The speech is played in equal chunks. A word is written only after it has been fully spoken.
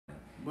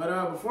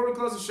But before we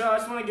close the show, I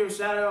just want to give a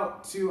shout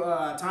out to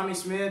Tommie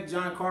Smith,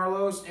 John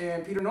Carlos,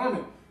 and Peter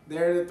Norman.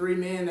 They're the three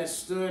men that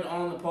stood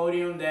on the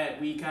podium that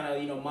we kind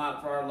of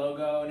mocked for our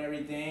logo and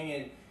everything.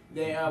 And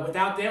they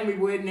without them, we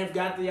wouldn't have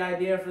got the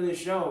idea for this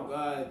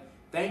show.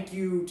 Thank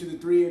you to the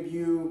three of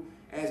you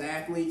as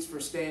athletes for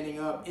standing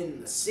up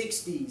in the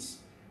 '60s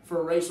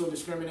for racial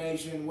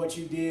discrimination. What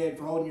you did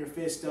for holding your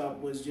fist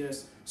up was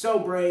just so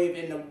brave,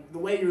 and the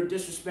way you were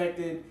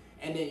disrespected,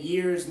 and then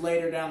years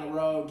later down the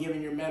road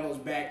giving your medals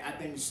back, I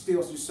think is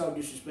still just so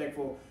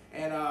disrespectful.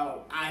 And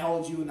I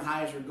hold you in the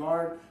highest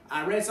regard.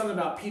 I read something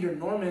about Peter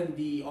Norman,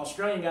 the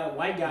Australian guy, the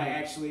white guy,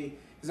 actually.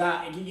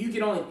 Because you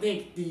can only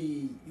think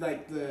the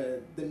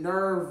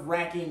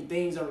nerve-wracking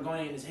things that were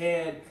going in his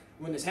head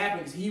when this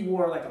happened. Because he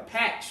wore like a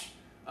patch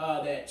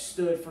that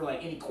stood for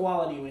like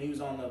inequality when he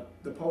was on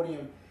the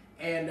podium.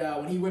 And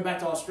when he went back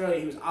to Australia,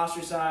 he was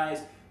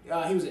ostracized.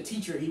 He was a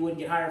teacher. He wouldn't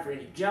get hired for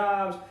any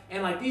jobs.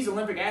 And like these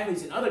Olympic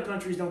athletes in other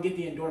countries don't get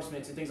the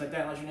endorsements and things like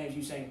that unless your name's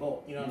Usain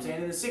Bolt. You know what I'm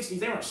saying? In the '60s,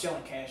 they weren't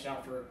shelling cash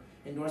out for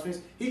endorsements.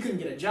 He couldn't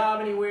get a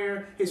job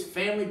anywhere. His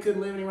family couldn't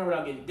live anywhere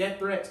without getting death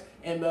threats.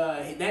 And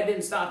that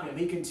didn't stop him.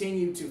 He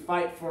continued to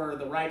fight for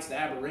the rights of the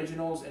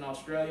Aboriginals in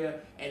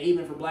Australia and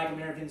even for Black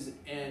Americans.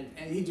 And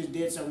he just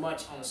did so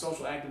much on the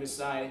social activist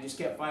side and just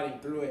kept fighting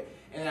through it.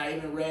 And I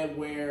even read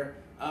where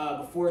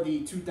before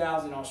the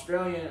 2000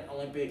 Australian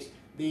Olympics,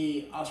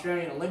 the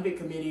Australian Olympic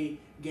Committee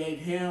gave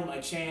him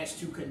a chance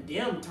to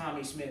condemn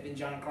Tommie Smith and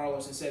John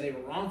Carlos and said they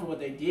were wrong for what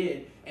they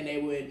did and they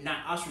would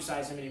not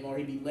ostracize him anymore.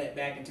 He'd be let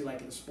back into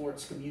like the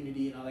sports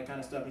community and all that kind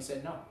of stuff. He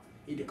said no.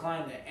 He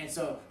declined that. And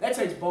so that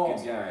takes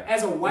balls.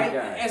 As a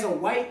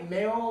white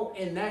male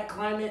in that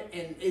climate,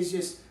 and it's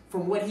just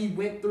from what he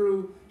went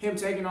through, him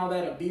taking all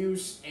that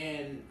abuse,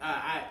 and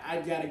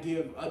I got to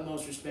give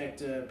utmost respect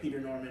to Peter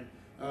Norman.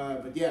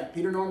 But yeah,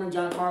 Peter Norman,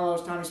 John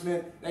Carlos, Tommie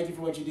Smith, thank you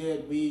for what you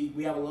did.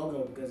 We have a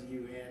logo because of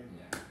you, and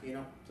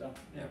so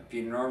yeah.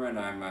 Peter Norman,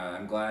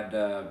 I'm glad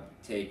to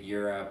take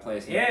your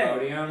place in the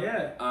podium.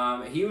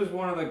 Yeah. He was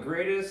one of the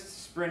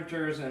greatest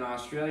sprinters in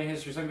Australian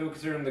history. Some people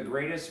consider him the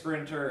greatest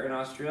sprinter in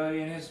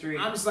Australian history.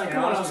 I'm just like,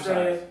 come on,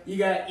 Australia.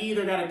 You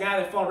either got a guy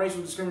that fought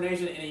racial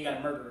discrimination, and then you got a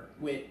murderer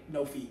with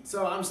no feet.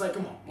 So I'm just like,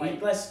 come on,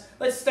 like let's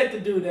stick the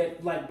dude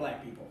that like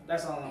black people.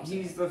 That's all I'm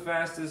saying. He's the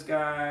fastest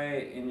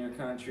guy in your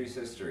country's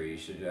history.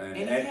 And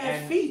he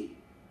had feet.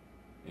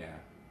 Yeah.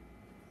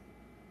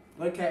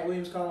 What Cat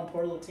Williams call him,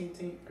 poor little tink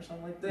tink or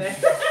something like that.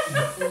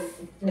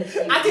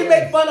 I can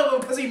make fun of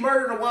him because he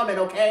murdered a woman.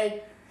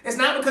 Okay, it's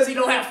not because he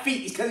don't have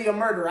feet. It's because he's a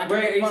murderer. Wait,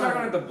 are you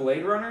talking about the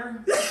Blade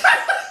Runner?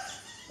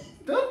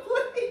 The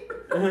Blade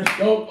Runner.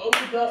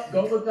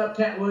 Go look up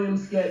Cat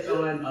Williams' sketch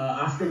on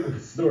Oscar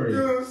Story.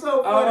 Dude,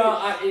 so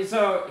funny.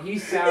 So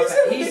he's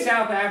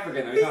South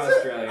African though. He's not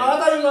Australian. Oh, I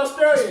thought he was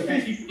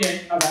Australian.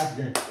 He's South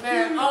African.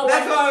 Man,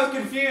 that's why I was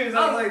confused.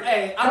 I was like,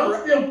 hey,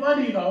 I'm still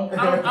funny though.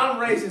 I'm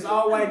racist.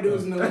 All white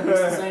dudes in the Olympics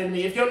the same to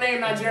me. If your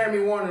name not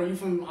Jeremy Warner, you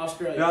from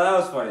Australia. No, that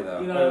was funny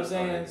though. You know what I'm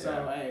saying? So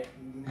hey.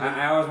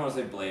 I always want to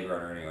say Blade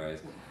Runner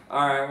anyways.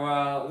 Alright,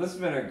 well, this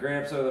has been a great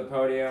episode of the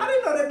Podium. I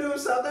didn't know that dude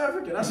was South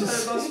African. I thought it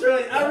was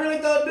Australian. I really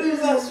thought dude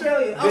was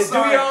Australian. I'm Do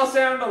sorry. we all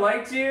sound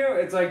alike to you?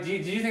 It's like,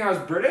 did you think I was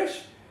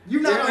British?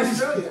 You're not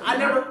Australian. I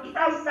never... You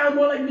probably sound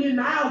more like me and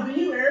Niles than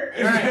you, Eric.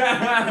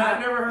 I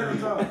never heard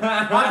him talk.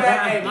 My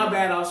bad. Hey, my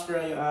bad,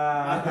 Australia.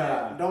 My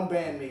bad. Don't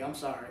ban me. I'm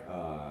sorry.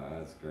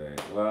 That's great.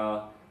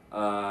 Well,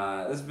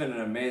 this has been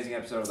an amazing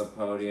episode of the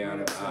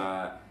Podium.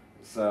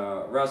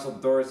 So, Russell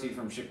Dorsey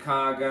from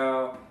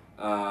Chicago.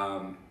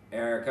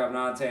 Eric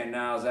Abbenante and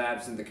Niles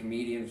Abston, the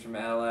comedians from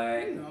LA.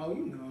 You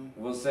know.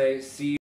 We'll say see you.